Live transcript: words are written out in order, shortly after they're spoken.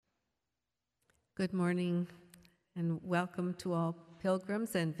Good morning and welcome to all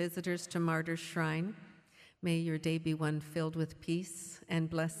pilgrims and visitors to Martyrs Shrine. May your day be one filled with peace and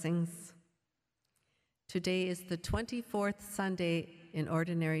blessings. Today is the 24th Sunday in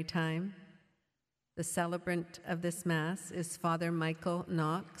Ordinary Time. The celebrant of this Mass is Father Michael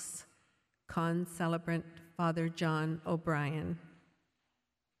Knox, con-celebrant Father John O'Brien.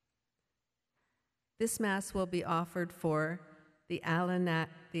 This Mass will be offered for the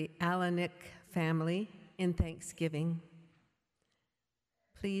Alanick family in thanksgiving.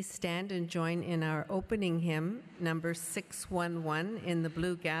 Please stand and join in our opening hymn, number 611 in the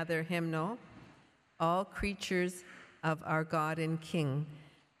Blue Gather hymnal, All Creatures of Our God and King,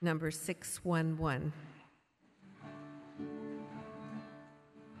 number 611.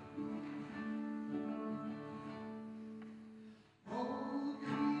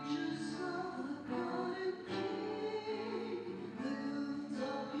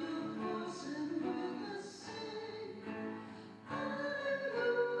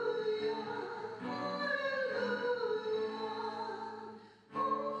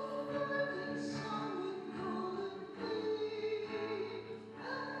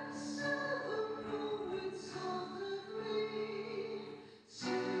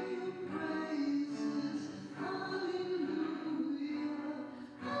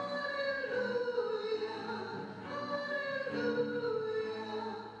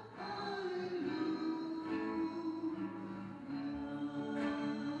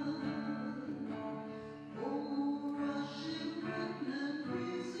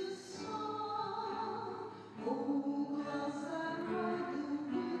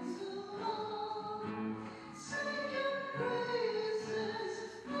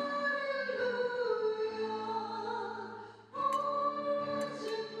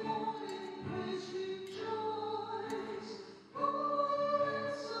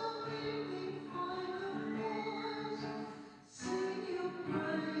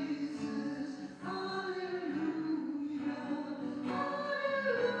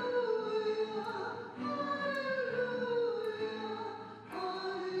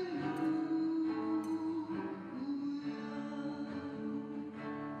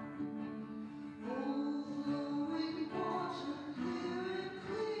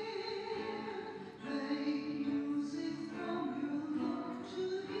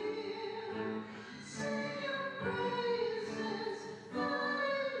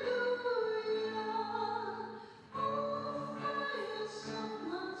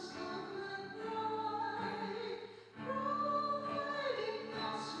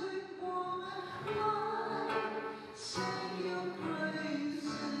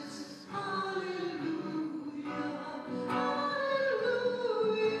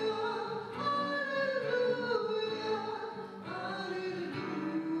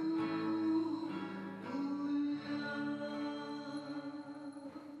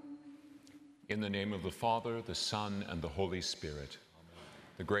 In the name of the Father, the Son, and the Holy Spirit. Amen.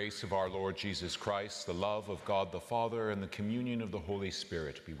 The grace of our Lord Jesus Christ, the love of God the Father, and the communion of the Holy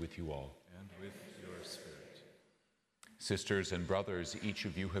Spirit be with you all. And with your spirit. Sisters and brothers, each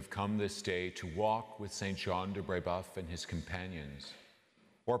of you have come this day to walk with St. John de Brébeuf and his companions,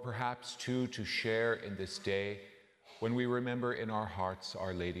 or perhaps too to share in this day when we remember in our hearts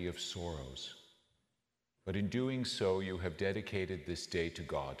Our Lady of Sorrows. But in doing so, you have dedicated this day to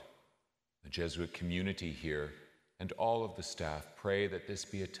God. The Jesuit community here and all of the staff pray that this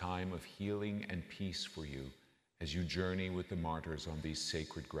be a time of healing and peace for you as you journey with the martyrs on these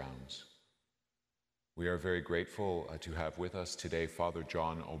sacred grounds. We are very grateful to have with us today Father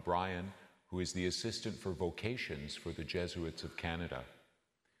John O'Brien, who is the Assistant for Vocations for the Jesuits of Canada.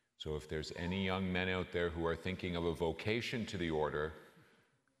 So if there's any young men out there who are thinking of a vocation to the order,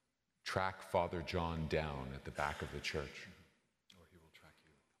 track Father John down at the back of the church.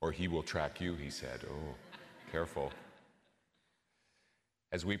 Or he will track you, he said. Oh, careful.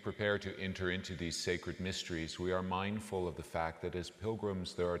 As we prepare to enter into these sacred mysteries, we are mindful of the fact that as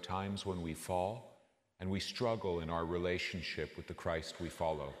pilgrims, there are times when we fall and we struggle in our relationship with the Christ we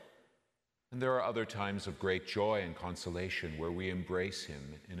follow. And there are other times of great joy and consolation where we embrace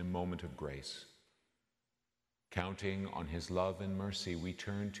him in a moment of grace. Counting on his love and mercy, we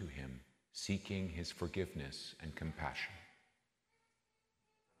turn to him, seeking his forgiveness and compassion.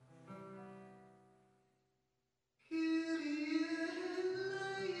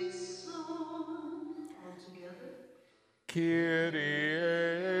 Kyrie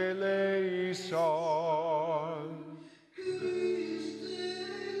eleison.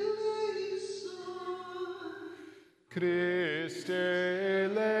 Christe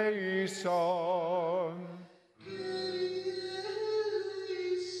eleison.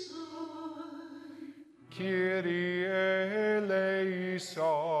 Kyrie eleison.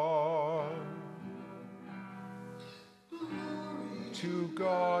 To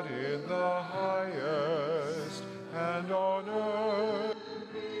God in the highest, and on earth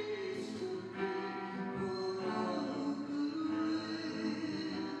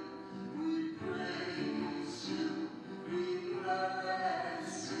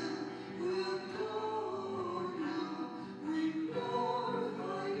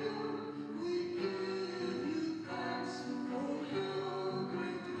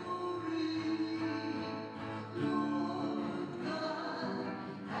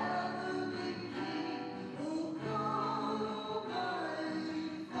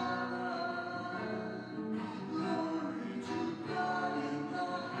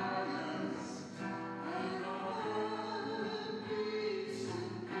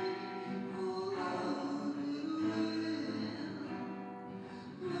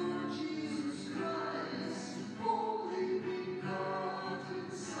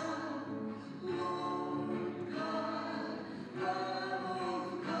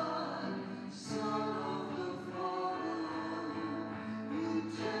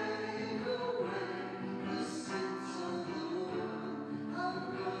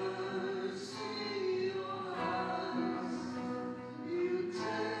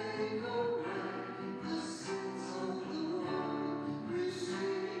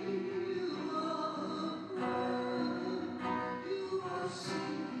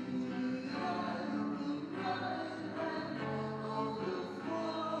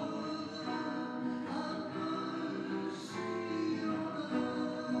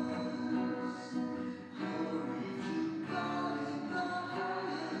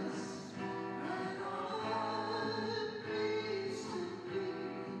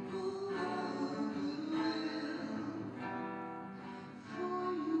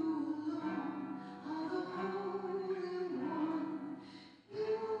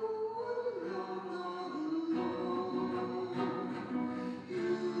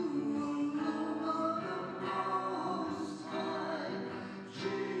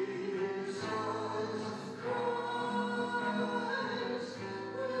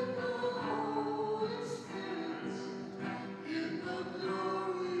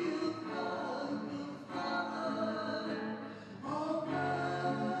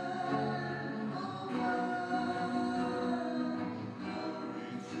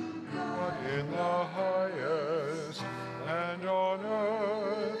in the highest, and on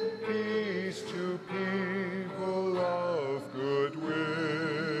earth peace to people of good will.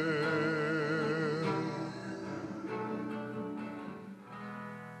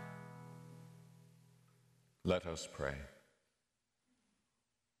 Let us pray.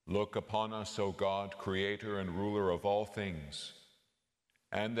 Look upon us, O God, creator and ruler of all things,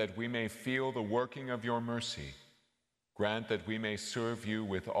 and that we may feel the working of your mercy, grant that we may serve you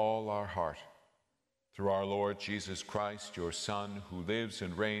with all our heart. Through our Lord Jesus Christ, your Son, who lives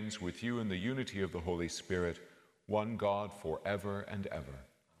and reigns with you in the unity of the Holy Spirit, one God forever and ever.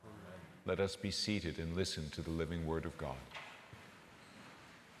 Amen. Let us be seated and listen to the living word of God.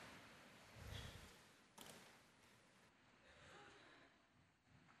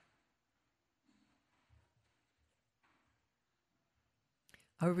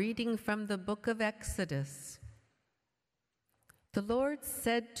 A reading from the book of Exodus. The Lord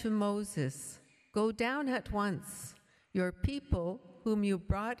said to Moses, "Go down at once. Your people, whom you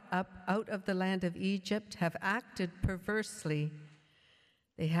brought up out of the land of Egypt, have acted perversely.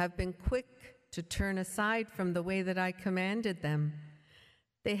 They have been quick to turn aside from the way that I commanded them.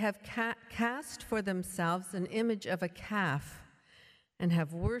 They have cast for themselves an image of a calf and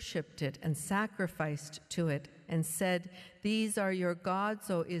have worshipped it and sacrificed to it and said, 'These are your gods,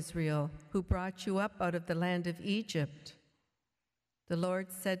 O Israel, who brought you up out of the land of Egypt.' The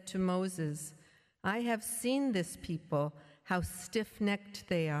Lord said to Moses, 'I have seen this people, how stiff-necked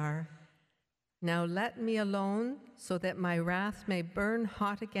they are. Now let me alone so that my wrath may burn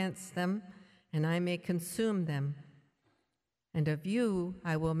hot against them and I may consume them. And of you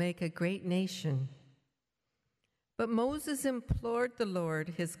I will make a great nation.' But Moses implored the Lord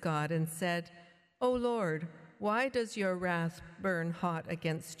his God and said, 'O Lord, why does your wrath burn hot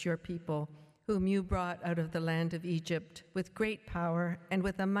against your people, whom you brought out of the land of Egypt with great power and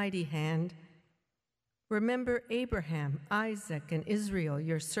with a mighty hand? Remember Abraham, Isaac, and Israel,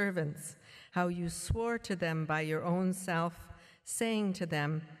 your servants, how you swore to them by your own self, saying to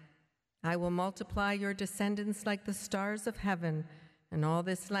them, I will multiply your descendants like the stars of heaven, and all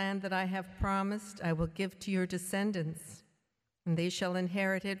this land that I have promised I will give to your descendants, and they shall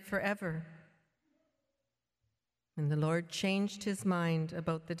inherit it forever. And the Lord changed his mind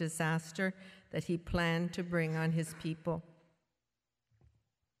about the disaster that he planned to bring on his people.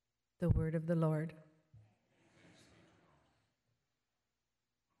 The word of the Lord.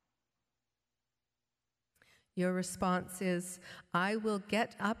 Your response is, I will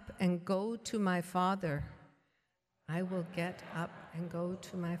get up and go to my Father. I will get up and go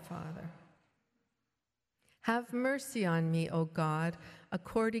to my Father. Have mercy on me, O God,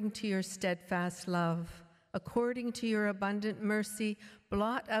 according to your steadfast love. According to your abundant mercy,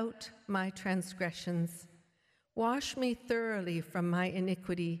 blot out my transgressions. Wash me thoroughly from my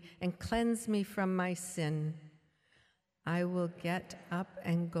iniquity and cleanse me from my sin. I will get up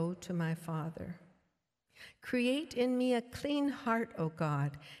and go to my Father. Create in me a clean heart, O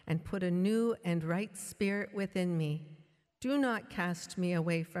God, and put a new and right spirit within me. Do not cast me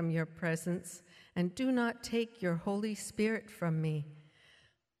away from your presence, and do not take your Holy Spirit from me.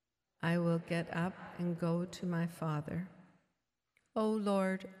 I will get up and go to my Father. O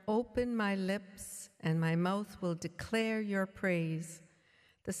Lord, open my lips, and my mouth will declare your praise.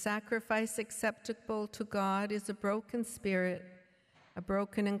 The sacrifice acceptable to God is a broken spirit, a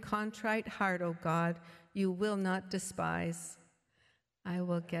broken and contrite heart, O God, you will not despise. I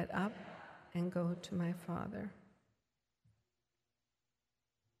will get up and go to my Father.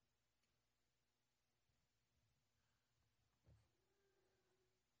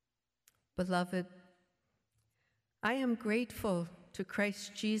 Beloved, I am grateful to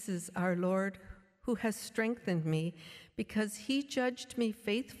Christ Jesus our Lord, who has strengthened me, because he judged me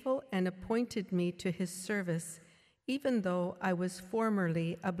faithful and appointed me to his service, even though I was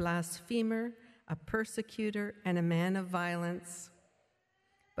formerly a blasphemer, a persecutor, and a man of violence.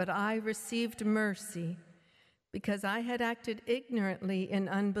 But I received mercy, because I had acted ignorantly in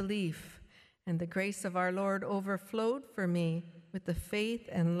unbelief, and the grace of our Lord overflowed for me with the faith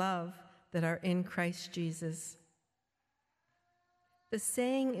and love that are in Christ Jesus. The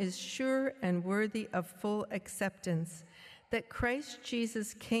saying is sure and worthy of full acceptance, that Christ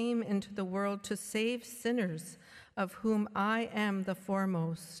Jesus came into the world to save sinners, of whom I am the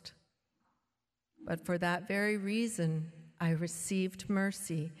foremost. But for that very reason, I received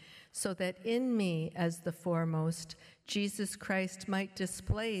mercy, so that in me, as the foremost, Jesus Christ might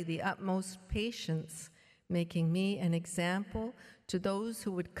display the utmost patience, making me an example to those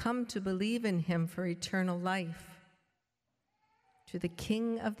who would come to believe in him for eternal life. To the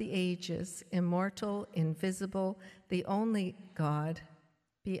King of the ages, immortal, invisible, the only God,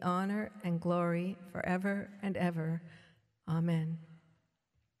 be honor and glory forever and ever. Amen.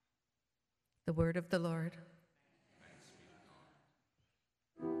 The word of the Lord.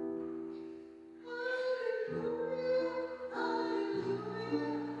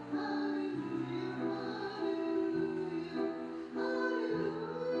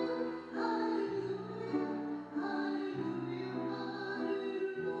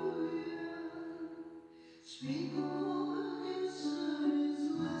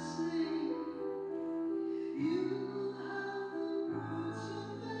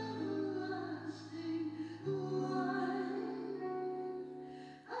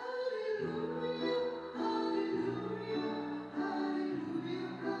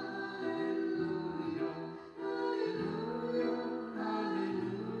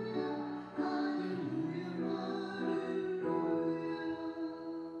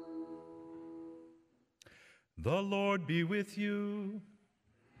 The Lord be with you.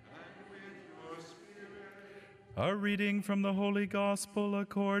 And with your spirit. A reading from the Holy Gospel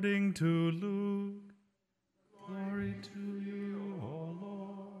according to Luke. Glory to you, O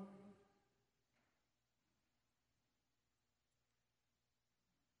Lord.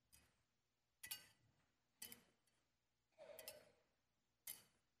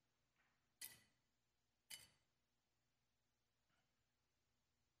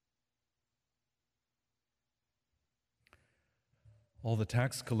 All the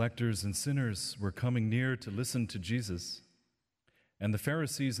tax collectors and sinners were coming near to listen to Jesus, and the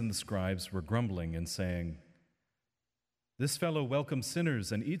Pharisees and the scribes were grumbling and saying, "This fellow welcomes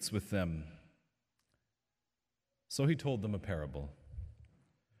sinners and eats with them." So he told them a parable.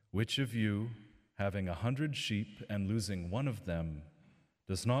 Which of you, having 100 sheep and losing one of them,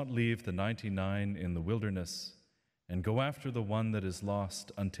 does not leave the 99 in the wilderness and go after the one that is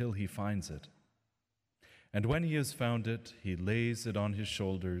lost until he finds it? And when he has found it, he lays it on his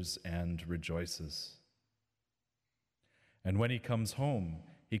shoulders and rejoices. And when he comes home,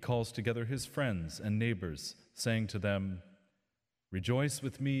 he calls together his friends and neighbors, saying to them, "Rejoice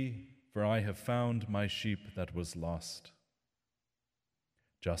with me, for I have found my sheep that was lost."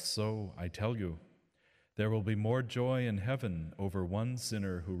 Just so, I tell you, there will be more joy in heaven over one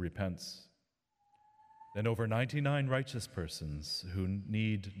sinner who repents than over 99 righteous persons who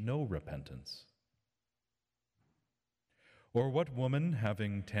need no repentance? Or what woman,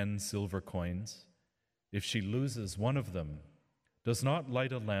 having 10 silver coins, if she loses one of them, does not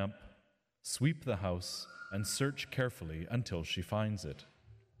light a lamp, sweep the house, and search carefully until she finds it?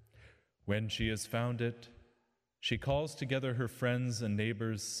 When she has found it, she calls together her friends and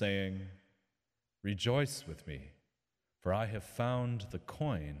neighbors, saying, "Rejoice with me, for I have found the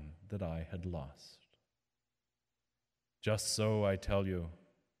coin that I had lost." Just so, I tell you,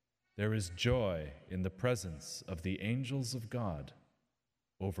 there is joy in the presence of the angels of God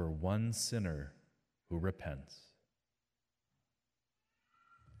over one sinner who repents.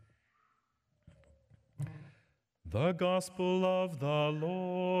 The Gospel of the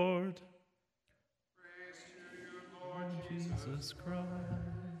Lord. Praise to you, Lord Jesus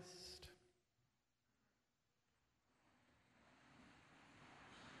Christ.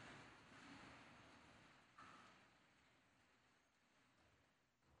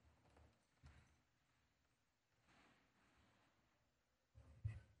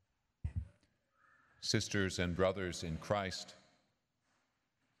 Sisters and brothers in Christ,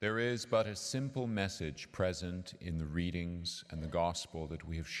 there is but a simple message present in the readings and the gospel that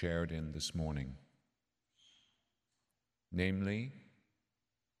we have shared in this morning. Namely,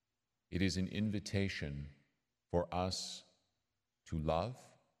 it is an invitation for us to love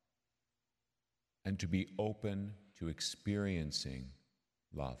and to be open to experiencing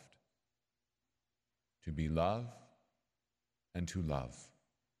loved. To be loved and to love.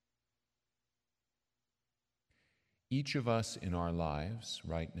 Each of us in our lives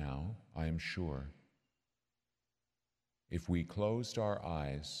right now, I am sure, if we closed our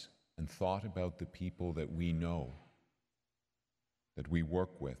eyes and thought about the people that we know, that we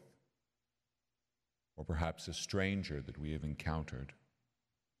work with, or perhaps a stranger that we have encountered,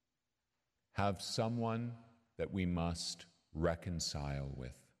 have someone that we must reconcile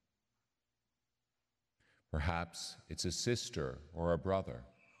with. Perhaps it's a sister or a brother.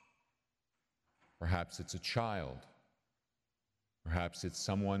 Perhaps it's a child. Perhaps it's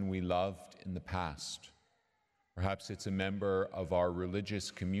someone we loved in the past. Perhaps it's a member of our religious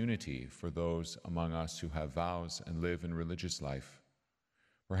community for those among us who have vows and live in religious life.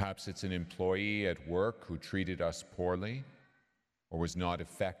 Perhaps it's an employee at work who treated us poorly or was not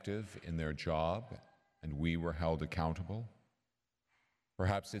effective in their job and we were held accountable.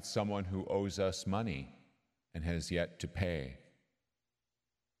 Perhaps it's someone who owes us money and has yet to pay.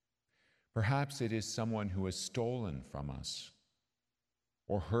 Perhaps it is someone who has stolen from us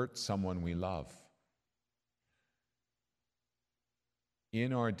or hurt someone we love.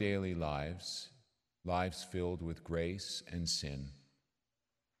 In our daily lives, lives filled with grace and sin,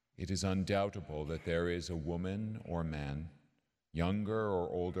 it is undoubtable that there is a woman or man, younger or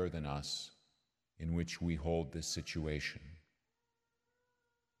older than us, in which we hold this situation.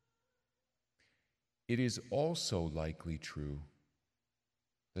 It is also likely true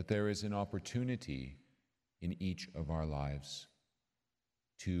that there is an opportunity in each of our lives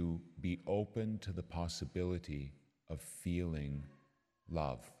to be open to the possibility of feeling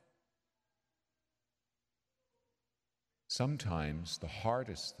love. Sometimes the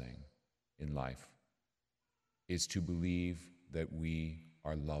hardest thing in life is to believe that we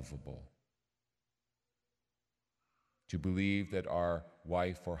are lovable. To believe that our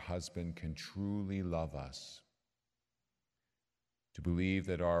wife or husband can truly love us. To believe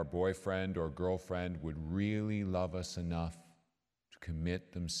that our boyfriend or girlfriend would really love us enough to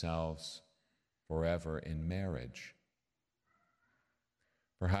commit themselves forever in marriage.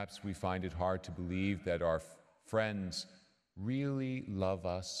 Perhaps we find it hard to believe that our friends really love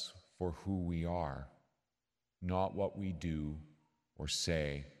us for who we are, not what we do or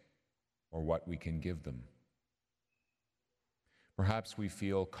say or what we can give them. Perhaps we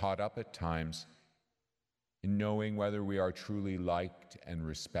feel caught up at times in knowing whether we are truly liked and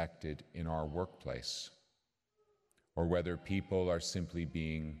respected in our workplace, or whether people are simply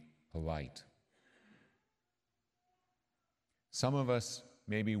being polite. Some of us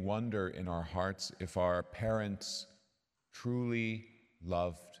maybe wonder in our hearts if our parents truly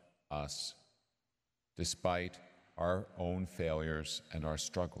loved us despite our own failures and our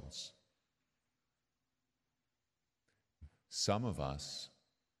struggles. Some of us,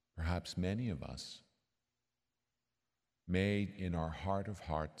 perhaps many of us, may in our heart of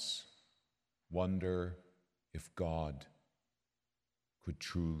hearts wonder if God could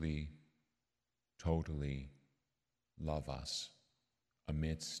truly, totally love us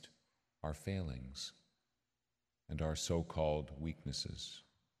amidst our failings and our so-called weaknesses.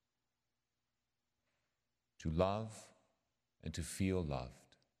 To love and to feel loved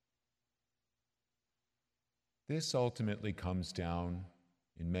This ultimately comes down,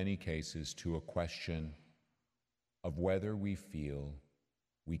 in many cases, to a question of whether we feel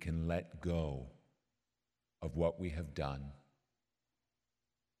we can let go of what we have done,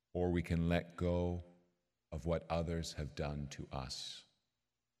 or we can let go of what others have done to us.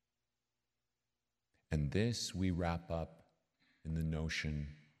 And this we wrap up in the notion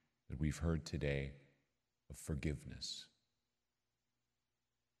that we've heard today of forgiveness.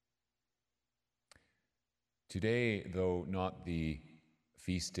 Today, though not the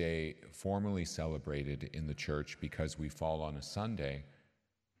feast day formally celebrated in the church because we fall on a Sunday,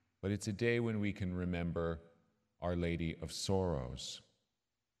 but it's a day when we can remember Our Lady of Sorrows.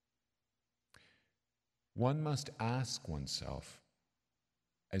 One must ask oneself,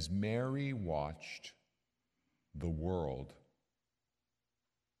 as Mary watched the world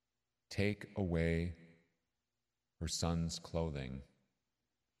take away her son's clothing,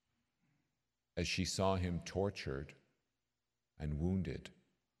 as she saw him tortured and wounded,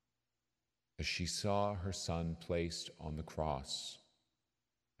 as she saw her son placed on the cross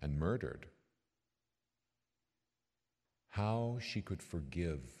and murdered, how she could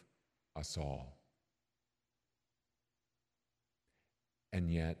forgive us all. And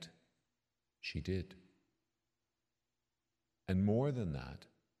yet, she did. And more than that,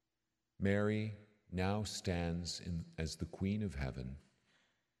 Mary now stands as the Queen of Heaven,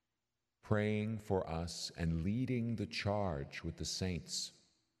 praying for us and leading the charge with the saints,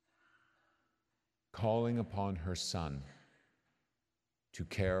 calling upon her Son to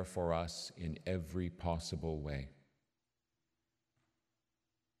care for us in every possible way.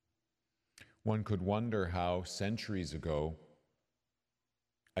 One could wonder how centuries ago,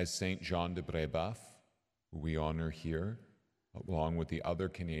 as Saint Jean de Brébeuf, who we honor here, along with the other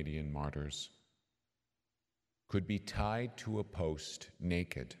Canadian martyrs, could be tied to a post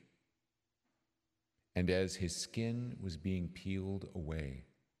naked, and as his skin was being peeled away,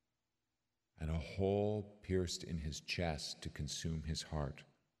 and a hole pierced in his chest to consume his heart,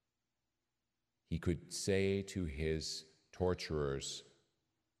 he could say to his torturers,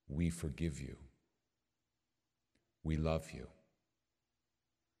 "We forgive you. We love you."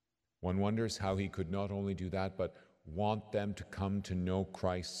 One wonders how he could not only do that, but want them to come to know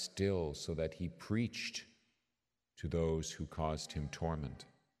Christ still, so that he preached to those who caused him torment.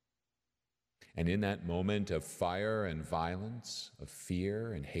 And in that moment of fire and violence, of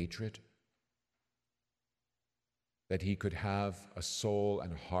fear and hatred, that he could have a soul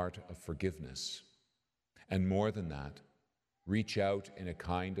and heart of forgiveness. And more than that, reach out in a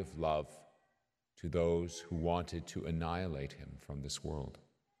kind of love to those who wanted to annihilate him from this world.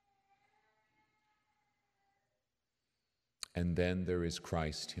 And then there is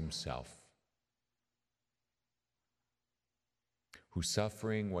Christ himself, who,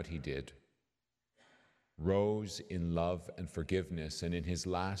 suffering what he did, rose in love and forgiveness, and in his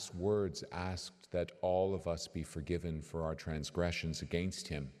last words asked that all of us be forgiven for our transgressions against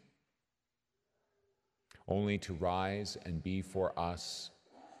him, only to rise and be for us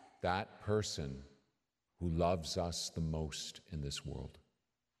that person who loves us the most in this world.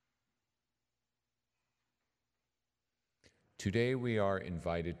 Today we are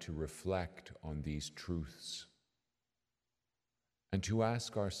invited to reflect on these truths and to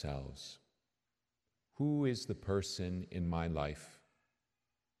ask ourselves, who is the person in my life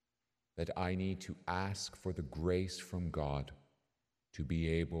that I need to ask for the grace from God to be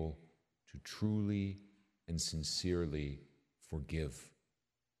able to truly and sincerely forgive?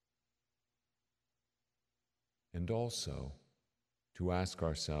 And also to ask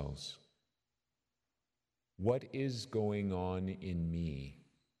ourselves, what is going on in me,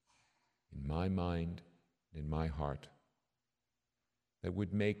 in my mind, in my heart, that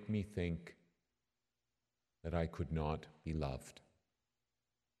would make me think that I could not be loved?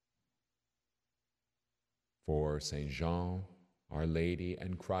 For Saint Jean, Our Lady,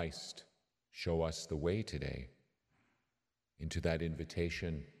 and Christ show us the way today into that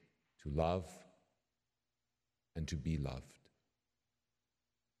invitation to love and to be loved.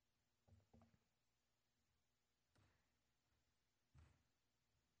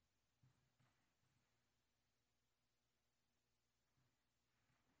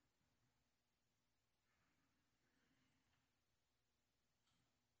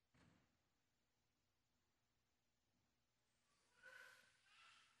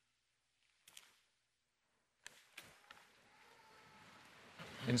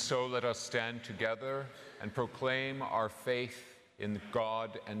 And so let us stand together and proclaim our faith in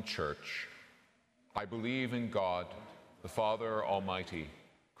God and Church. I believe in God, the Father Almighty,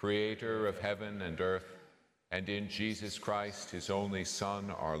 creator of heaven and earth, and in Jesus Christ, his only Son,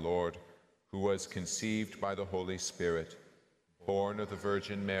 our Lord, who was conceived by the Holy Spirit, born of the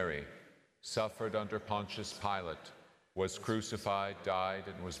Virgin Mary, suffered under Pontius Pilate, was crucified, died,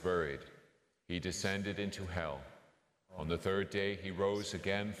 and was buried. He descended into hell. On the third day he rose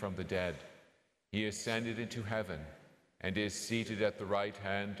again from the dead. He ascended into heaven and is seated at the right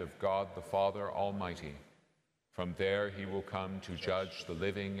hand of God the Father Almighty. From there he will come to judge the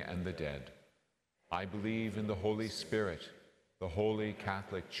living and the dead. I believe in the Holy Spirit, the Holy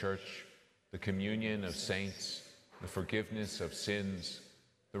Catholic Church, the communion of saints, the forgiveness of sins,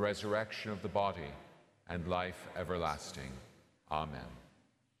 the resurrection of the body, and life everlasting. Amen.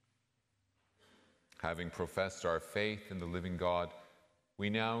 Having professed our faith in the living God, we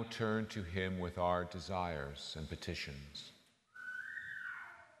now turn to him with our desires and petitions.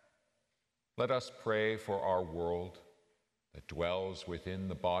 Let us pray for our world that dwells within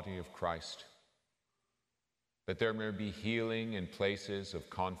the body of Christ, that there may be healing in places of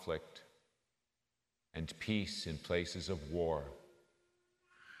conflict and peace in places of war,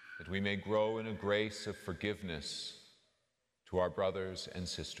 that we may grow in a grace of forgiveness to our brothers and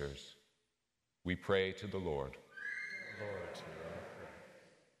sisters. We pray to the Lord. Lord, hear our prayer.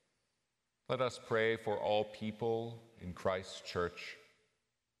 Let us pray for all people in Christ's church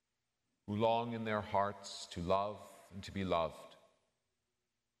who long in their hearts to love and to be loved,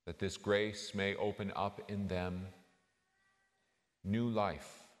 that this grace may open up in them new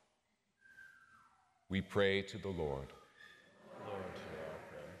life. We pray to the Lord. Lord, hear our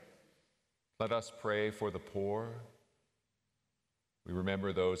prayer. Let us pray for the poor. We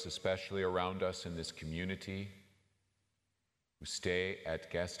remember those especially around us in this community who stay at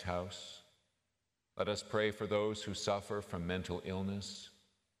guest house. Let us pray for those who suffer from mental illness,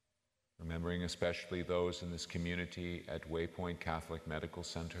 remembering especially those in this community at Waypoint Catholic Medical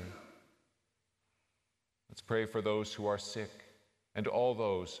Center. Let's pray for those who are sick and all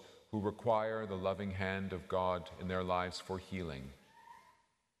those who require the loving hand of God in their lives for healing.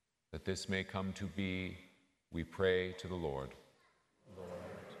 That this may come to be, we pray to the Lord. Lord.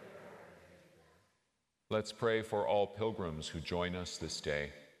 Let's pray for all pilgrims who join us this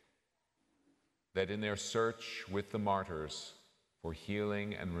day, that in their search with the martyrs for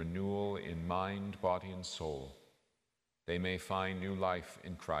healing and renewal in mind, body, and soul, they may find new life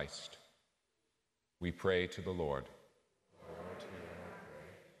in Christ. We pray to the Lord.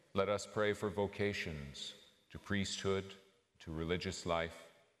 Let us pray for vocations to priesthood, to religious life,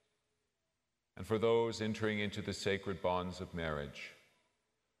 and for those entering into the sacred bonds of marriage,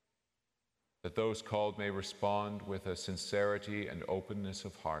 that those called may respond with a sincerity and openness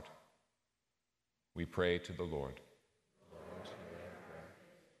of heart. We pray to the Lord.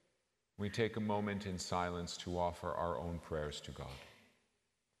 We take a moment in silence to offer our own prayers to God.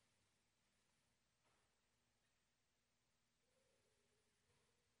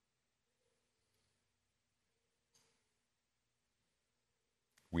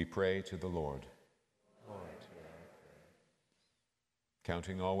 We pray to the Lord. Lord,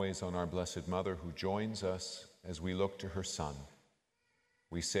 Counting always on our Blessed Mother who joins us as we look to her Son,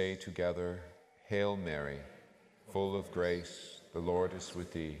 we say together, Hail Mary, full of grace, the Lord is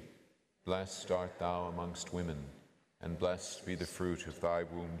with thee. Blessed art thou amongst women, and blessed be the fruit of thy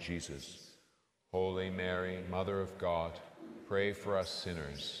womb, Jesus. Holy Mary, Mother of God, pray for us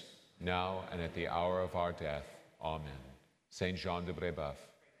sinners, now and at the hour of our death. Amen. Saint Jean de Brébeuf,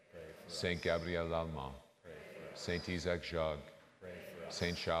 Saint Gabriel Lallemand, Saint Isaac Jogues,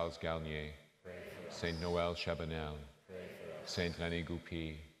 Saint Charles Garnier, Saint Noël Chabanel, Saint René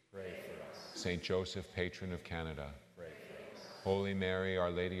Goupil, Saint Joseph, patron of Canada, Holy Mary, Our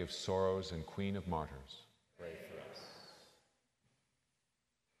Lady of Sorrows and Queen of Martyrs, pray for us.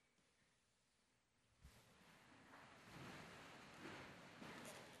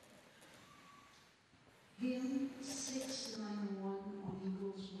 Hymn 691 on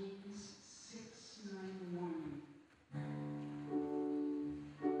Eagle's Wings, 691.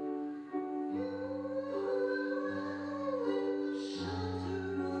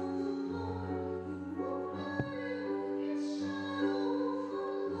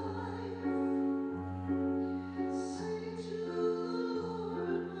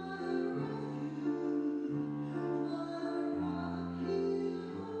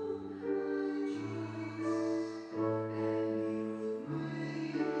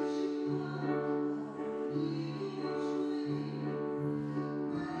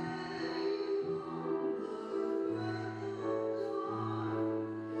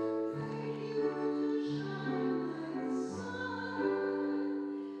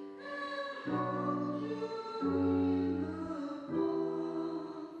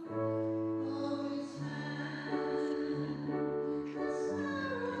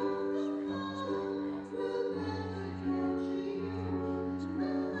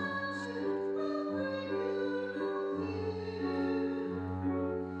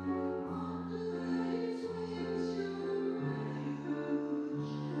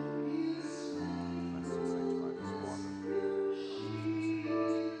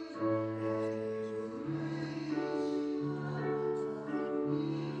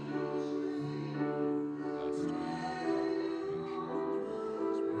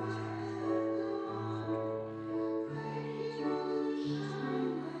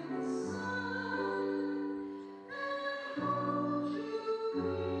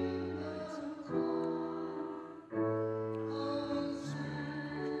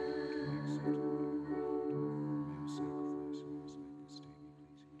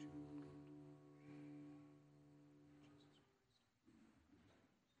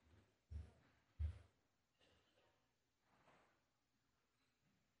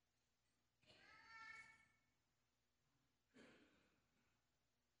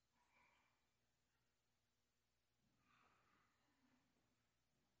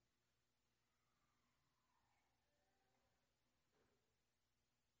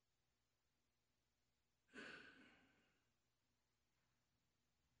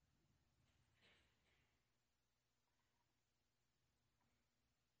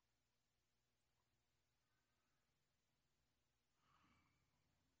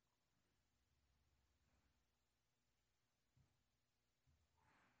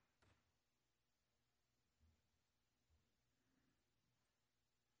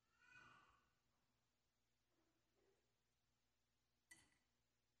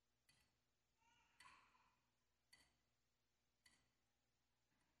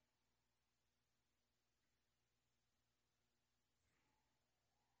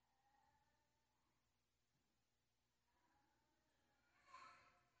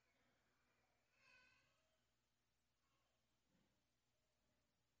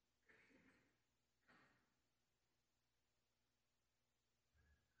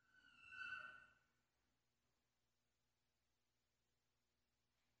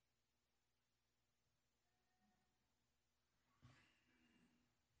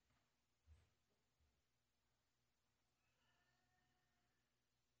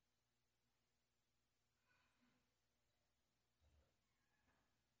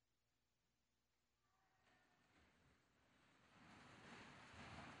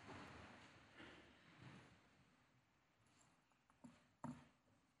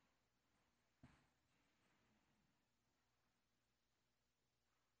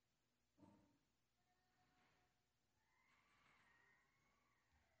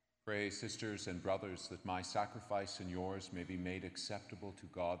 Pray, sisters and brothers, that my sacrifice and yours may be made acceptable to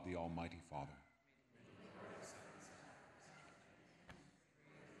God the Almighty Father.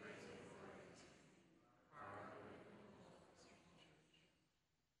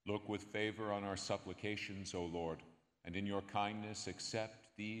 Look with favor on our supplications, O Lord, and in your kindness accept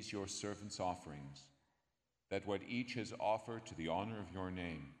these your servants' offerings, that what each has offered to the honor of your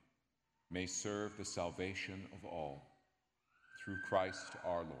name may serve the salvation of all. Through Christ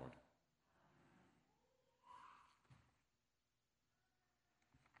our Lord.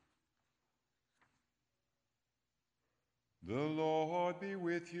 The Lord be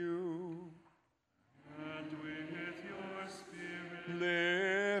with you. And with your spirit.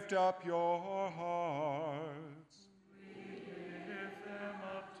 Lift up your hearts. We lift them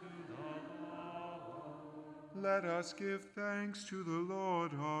up to the Lord. Let us give thanks to the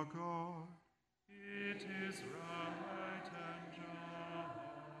Lord our God. It is right and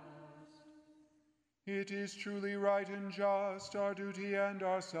just. It is truly right and just, our duty and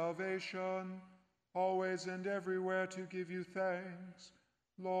our salvation, always and everywhere to give you thanks,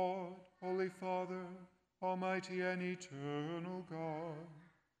 Lord, Holy Father, Almighty and eternal God.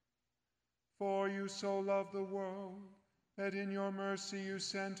 For you so loved the world, that in your mercy you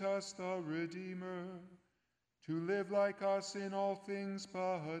sent us the Redeemer, to live like us in all things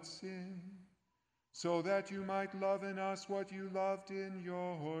but sin, so that you might love in us what you loved in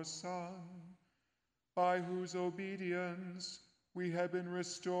your Son, by whose obedience we have been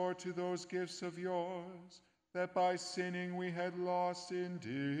restored to those gifts of yours, that by sinning we had lost in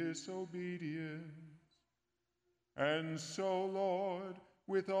disobedience. And so, Lord,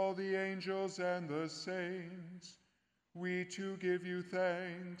 with all the angels and the saints, we too give you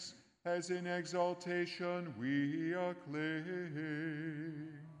thanks, as in exaltation we acclaim.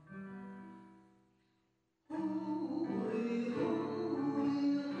 Holy,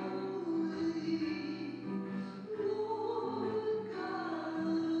 holy, holy, Lord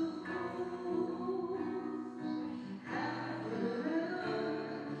God of hosts, heaven and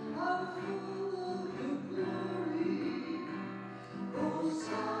earth are full of your glory.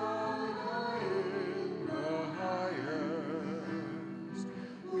 Hosanna in the highest.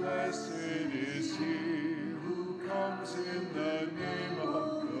 Blessed is he who comes in the name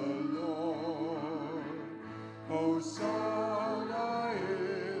of the Lord. Hosanna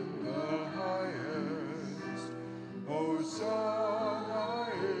in the highest.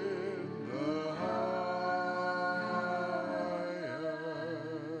 Hosanna in the highest.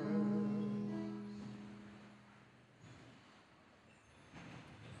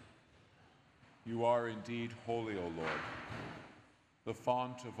 You are indeed holy, O Lord, the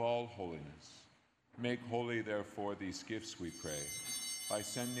font of all holiness. Make holy, therefore, these gifts, we pray, by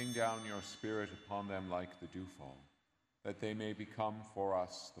sending down your Spirit upon them like the dewfall, that they may become for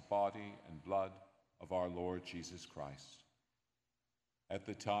us the body and blood of our Lord Jesus Christ. At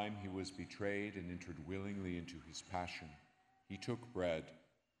the time he was betrayed and entered willingly into his passion, he took bread,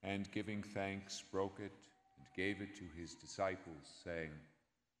 and giving thanks, broke it and gave it to his disciples, saying,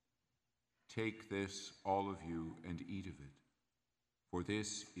 "Take this, all of you, and eat of it, for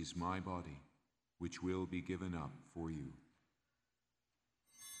this is my body, which will be given up for you."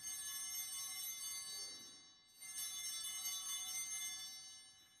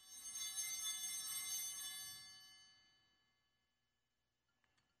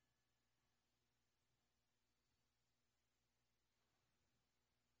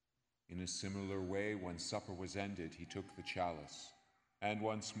 In a similar way, when supper was ended, he took the chalice, and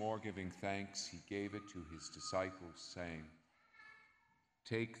once more giving thanks, he gave it to his disciples, saying,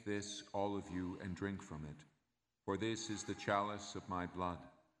 "Take this, all of you, and drink from it, for this is the chalice of my blood,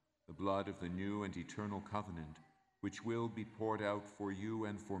 the blood of the new and eternal covenant, which will be poured out for you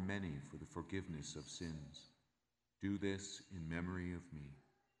and for many for the forgiveness of sins. Do this in memory of me."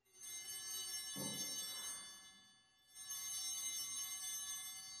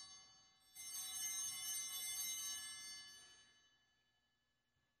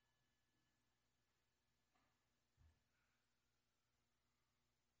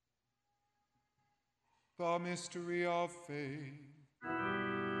 The mystery of faith. When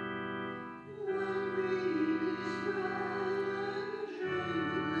we describe and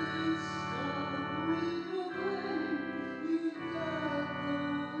drink this cup, we proclaim you death, O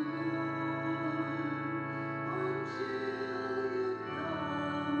Lord, until you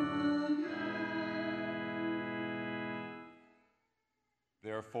come again.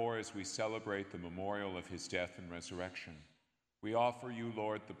 Therefore, as we celebrate the memorial of his death and resurrection, we offer you,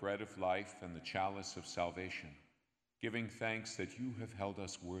 Lord, the bread of life and the chalice of salvation, giving thanks that you have held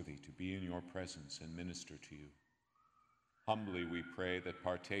us worthy to be in your presence and minister to you. Humbly we pray that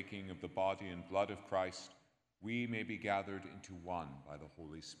partaking of the body and blood of Christ, we may be gathered into one by the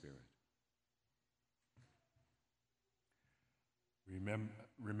Holy Spirit.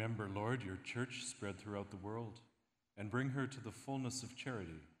 Remember, Lord, your church spread throughout the world, and bring her to the fullness of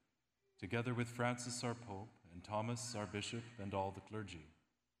charity, together with Francis our Pope, and Thomas our Bishop, and all the clergy.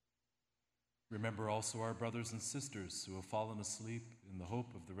 Remember also our brothers and sisters who have fallen asleep in the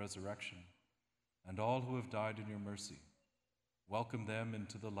hope of the resurrection, and all who have died in your mercy. Welcome them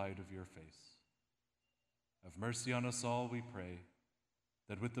into the light of your face. Have mercy on us all, we pray,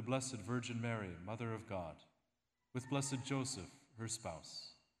 that with the Blessed Virgin Mary, Mother of God, with blessed Joseph, her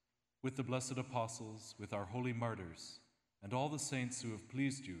spouse, with the blessed apostles, with our holy martyrs, and all the saints who have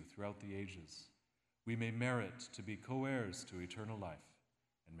pleased you throughout the ages, we may merit to be co-heirs to eternal life,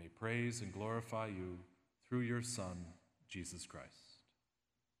 and may praise and glorify you through your Son, Jesus Christ.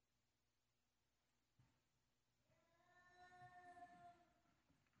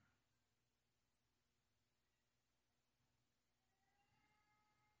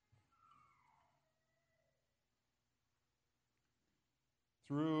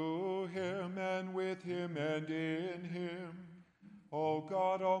 Through him and with him and in him, O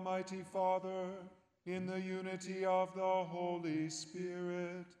God, Almighty Father, in the unity of the Holy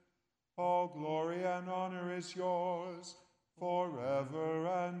Spirit, all glory and honor is yours forever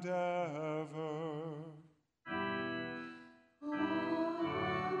and ever.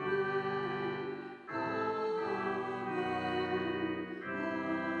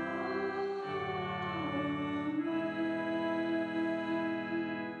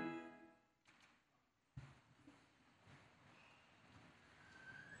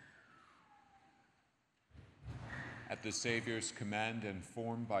 At the Savior's command and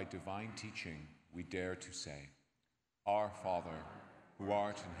formed by divine teaching, we dare to say, Our Father, who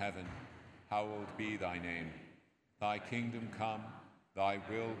art in heaven, hallowed be thy name. Thy kingdom come, thy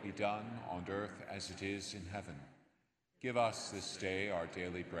will be done on earth as it is in heaven. Give us this day our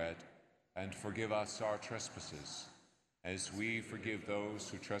daily bread, and forgive us our trespasses, as we forgive those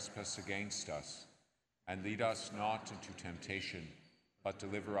who trespass against us. And lead us not into temptation, but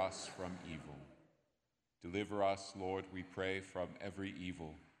deliver us from evil. Deliver us, Lord, we pray, from every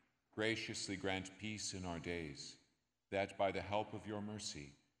evil. Graciously grant peace in our days, that by the help of your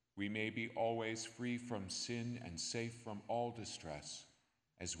mercy we may be always free from sin and safe from all distress,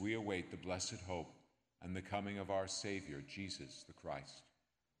 as we await the blessed hope and the coming of our Savior, Jesus the Christ.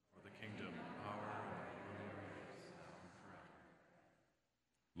 For the kingdom, power, and glory are yours, now and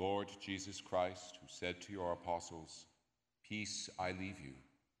forever. Lord Jesus Christ, who said to your apostles, Peace I leave you,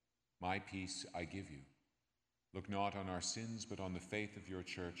 my peace I give you. Look not on our sins, but on the faith of your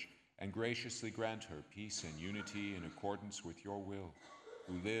church, and graciously grant her peace and unity in accordance with your will,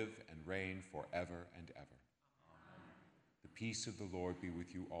 who live and reign forever and ever. Amen. The peace of the Lord be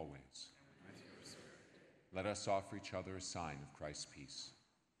with you always. And with your spirit. Let us offer each other a sign of Christ's peace.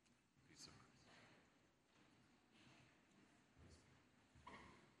 Peace of Christ.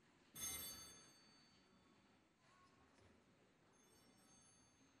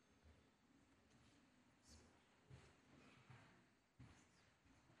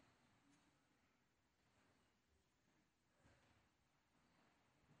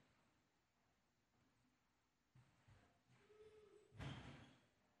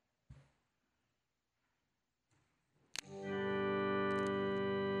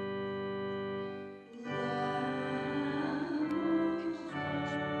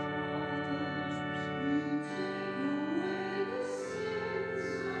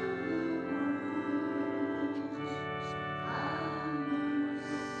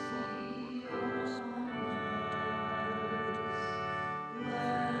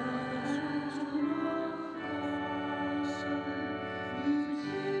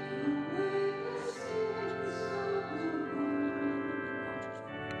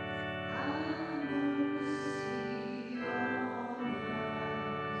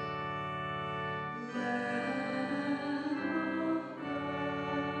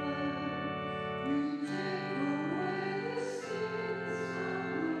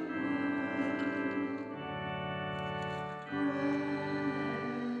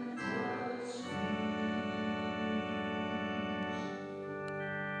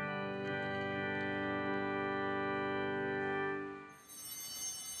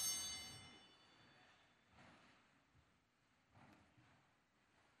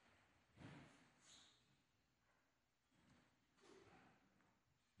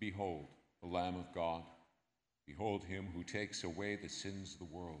 Behold, the Lamb of God. Behold him who takes away the sins of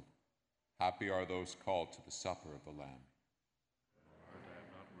the world. Happy are those called to the supper of the Lamb. Lord, I am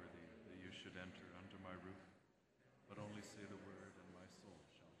not worthy that you should enter under my roof, but only say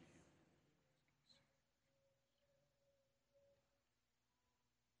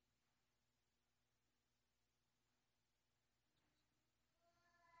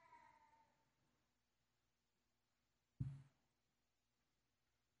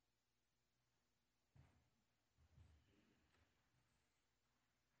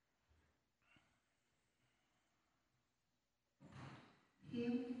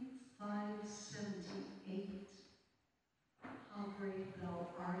Hymn 578, How Great Thou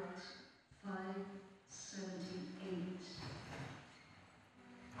Art, 578.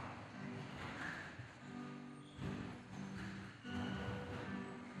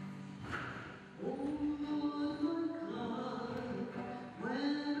 Oh Lord my God,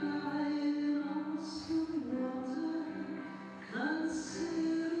 when I in awesome wonder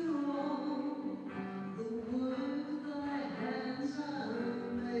consider all the work thy hands have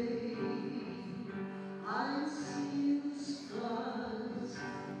made, I see the stars,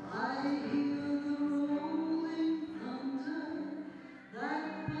 I hear the rolling thunder that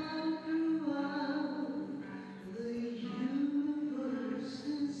bow throughout the universe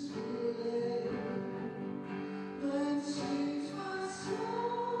display. Then sings my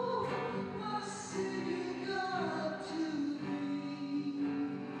soul, my Savior God, to thee.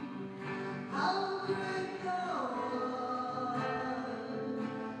 How great thou art,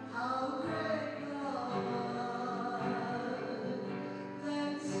 how great thou art.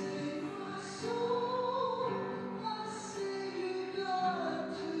 Then sings my soul, my Savior God,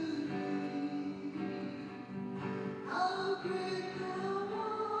 to thee. How great thou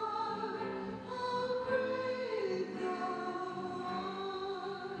art, how great thou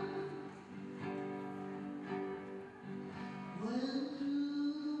art. When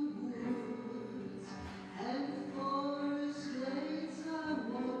through the woods and forest glades I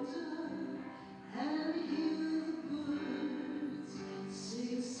wander and hear the birds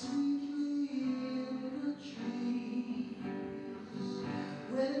sing sweetly in the trees,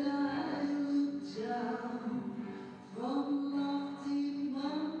 when I look down from lofty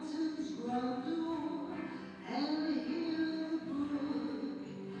mountains grandeur and hear the brook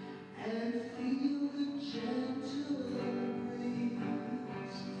and feel the gentle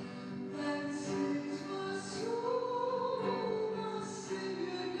breeze, then sings my soul, my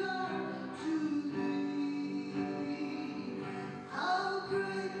Savior God, to thee. How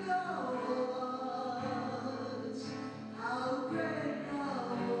great thou art, how great thou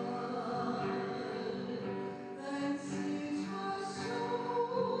art. Then sings my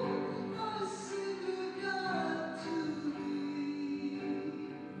soul, my Savior God, to thee.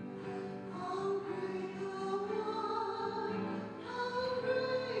 How great thou art, how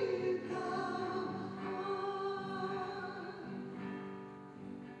great thou art.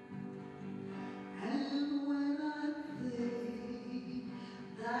 And when I think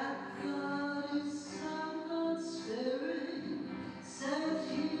that God is some unsparing, sent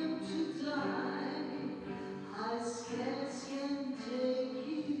him to die, I scarce can take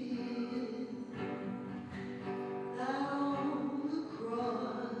it in, that on the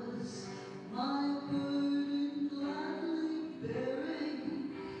cross, my burden gladly bearing,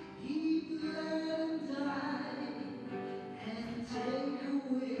 he bled and died, and take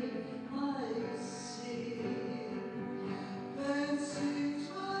away my sin. Then sings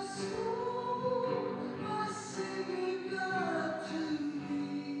my soul, my Savior God, to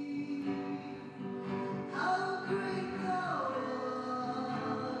thee. How great thou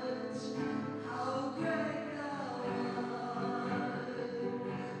art, how great thou art.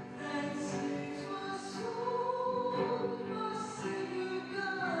 Then sings my soul, my Savior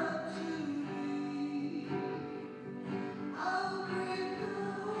God, to thee. How great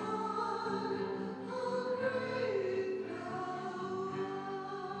thou art, how great thou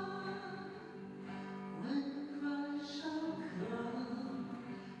art. When Christ shall come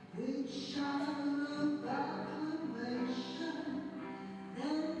with shout of acclamation,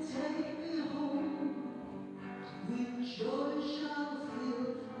 then take me home, with joy shall fill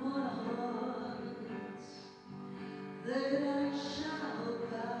my heart. Then I shall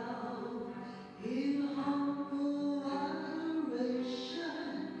bow in humble adoration,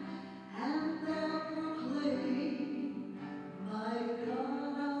 and then proclaim, my God,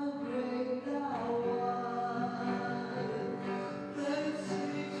 how great thou art. Then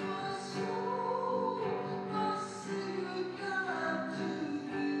sings my soul, my Savior God, to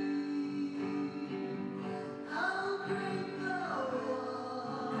thee. How great thou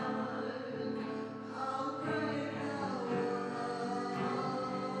art, how great thou art.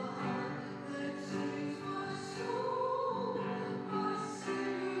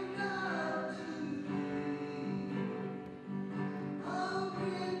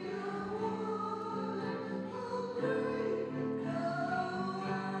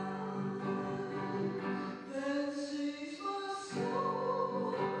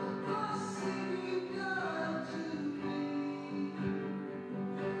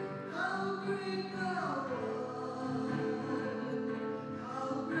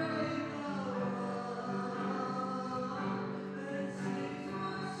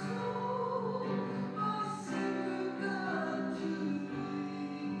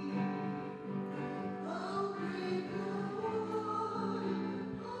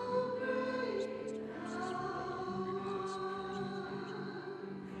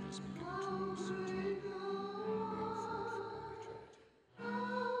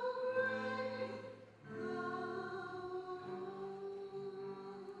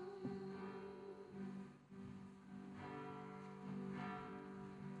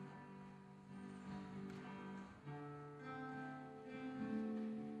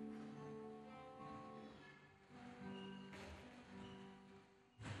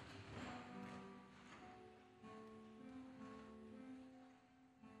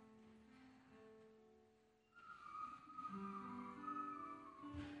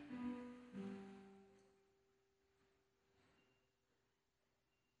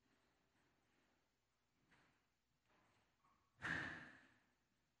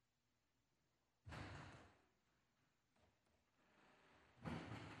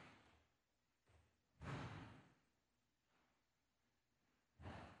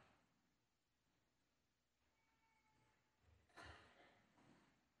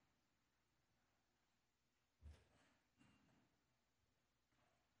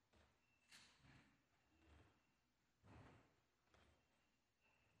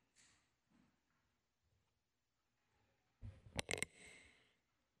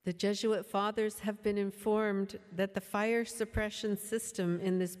 The Jesuit fathers have been informed that the fire suppression system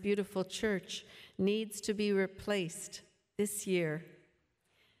in this beautiful church needs to be replaced this year.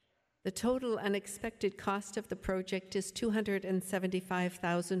 The total unexpected cost of the project is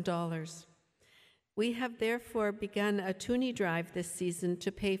 $275,000. We have therefore begun a toonie drive this season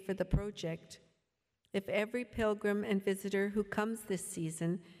to pay for the project. If every pilgrim and visitor who comes this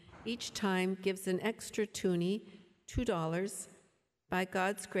season each time gives an extra toonie, $2, by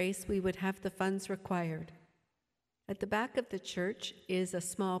God's grace, we would have the funds required. At the back of the church is a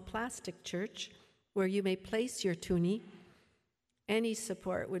small plastic church where you may place your toonie. Any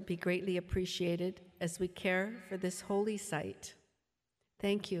support would be greatly appreciated as we care for this holy site.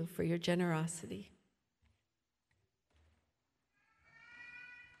 Thank you for your generosity.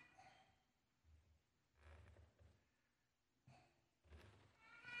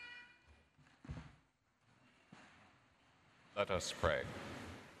 Let us pray.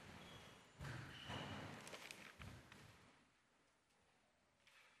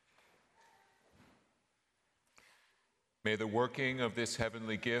 May the working of this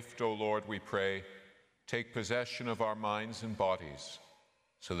heavenly gift, O Lord, we pray, take possession of our minds and bodies,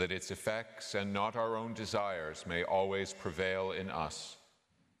 so that its effects and not our own desires may always prevail in us,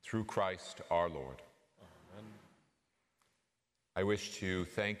 through Christ our Lord. Amen. I wish to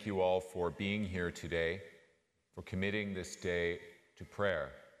thank you all for being here today, for committing this day to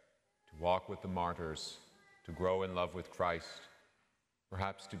prayer, to walk with the martyrs, to grow in love with Christ,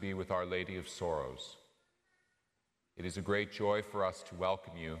 perhaps to be with Our Lady of Sorrows. It is a great joy for us to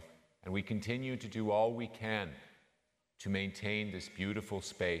welcome you, and we continue to do all we can to maintain this beautiful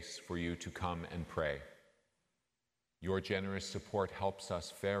space for you to come and pray. Your generous support helps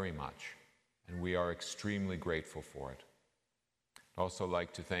us very much, and we are extremely grateful for it. I'd also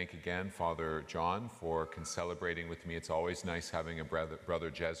like to thank again Father John for celebrating with me. It's always nice having a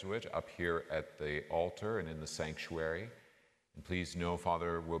brother Jesuit up here at the altar and in the sanctuary. And please know,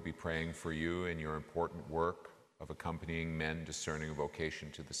 Father, we'll be praying for you in your important work of accompanying men discerning a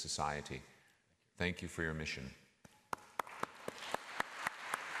vocation to the society. Thank you for your mission.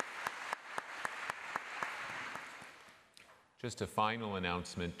 Just a final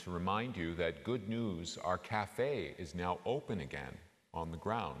announcement to remind you that Good News, our cafe, is now open again on the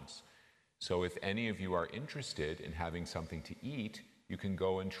grounds. So if any of you are interested in having something to eat, you can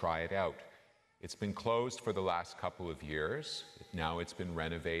go and try it out. It's been closed for the last couple of years. Now it's been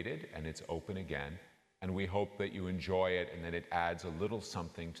renovated and it's open again. And we hope that you enjoy it and that it adds a little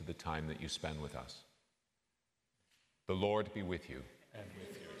something to the time that you spend with us. The Lord be with you. And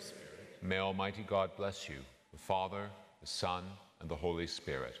with your spirit. May Almighty God bless you, the Father, the Son, and the Holy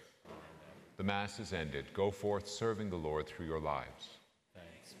Spirit. Amen. The Mass is ended. Go forth serving the Lord through your lives.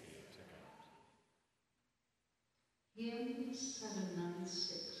 Thanks be to God. Hymn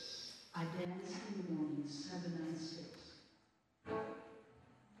 796. I dance in the morning, 796.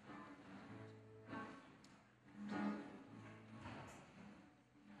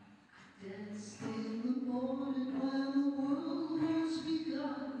 I danced in the morning when the world was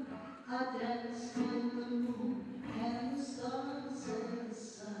begun. I danced in the moon and the stars and the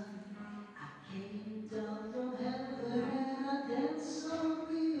sun. I came down from heaven and I danced on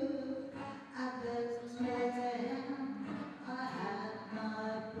the earth. I left my hand, I had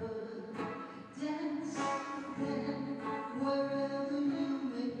my birth. Dance then, wherever you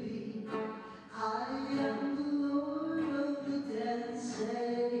may be. I am the Lord of the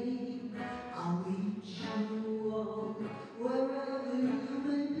dancing. I'll lead you all wherever you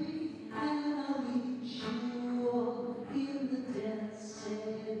may be, and I'll lead you all in the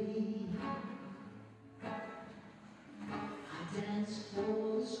dancing. I dance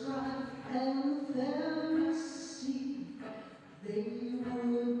for the scribe and the Pharisee. They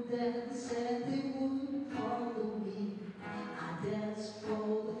would dance and they would follow me. I dance for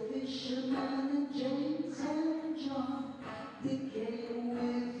the fisherman and James and John. They came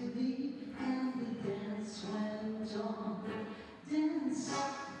with me and the dance went on. Dance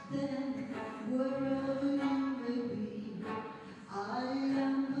then, wherever you may be. I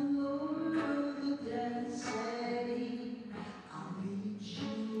am the Lord of the dancing. I'll lead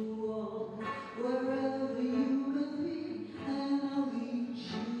you all wherever you may be, and I'll lead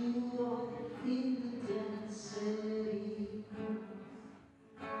you all in the dancing.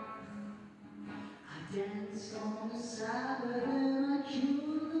 I danced on a Sabbath and I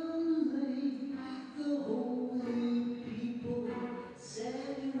cured the lame. The holy people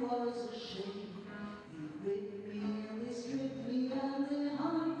said it was a shame. They whipped me and they stripped me and they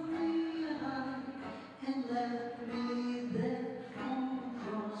hung me high and left me there on the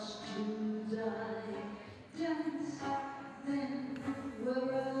cross to die. Dance then,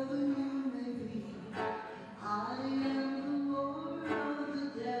 wherever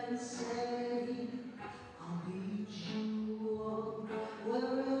dancing. I'll lead you all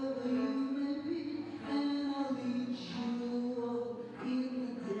wherever you may be, and I'll lead you all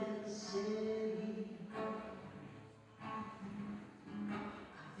in the dancing. I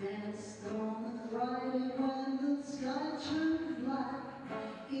danced on a Friday when the sky turned black.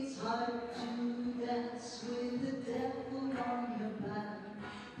 It's hard to dance with the devil on your back.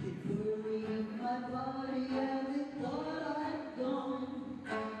 They buried my body and they thought I'd gone,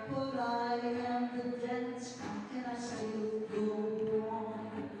 but I am the dance and I still go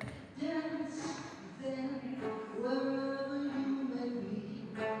on. Dance then wherever you may be.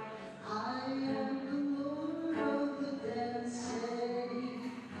 I am the Lord of the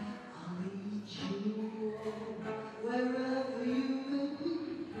dancing. I'll lead you all wherever you may be,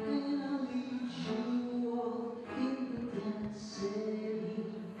 and I'll lead you all in the dancing.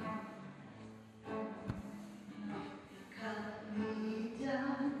 Cut me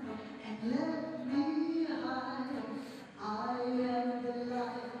down and let me hide. I am the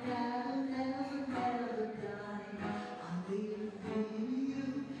light that will never die. I'll live in you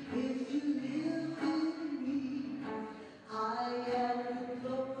if you live in me. I am the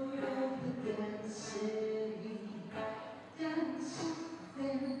Lord of the dancing. Dance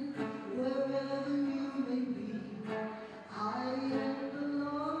then wherever you may be. I am the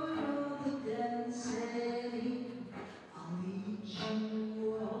Lord of the dancing. I'll lead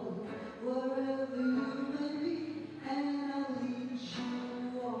you all wherever you may be, and I'll lead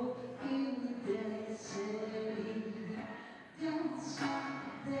you all in the dancing. Dance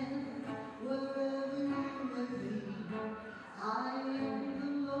then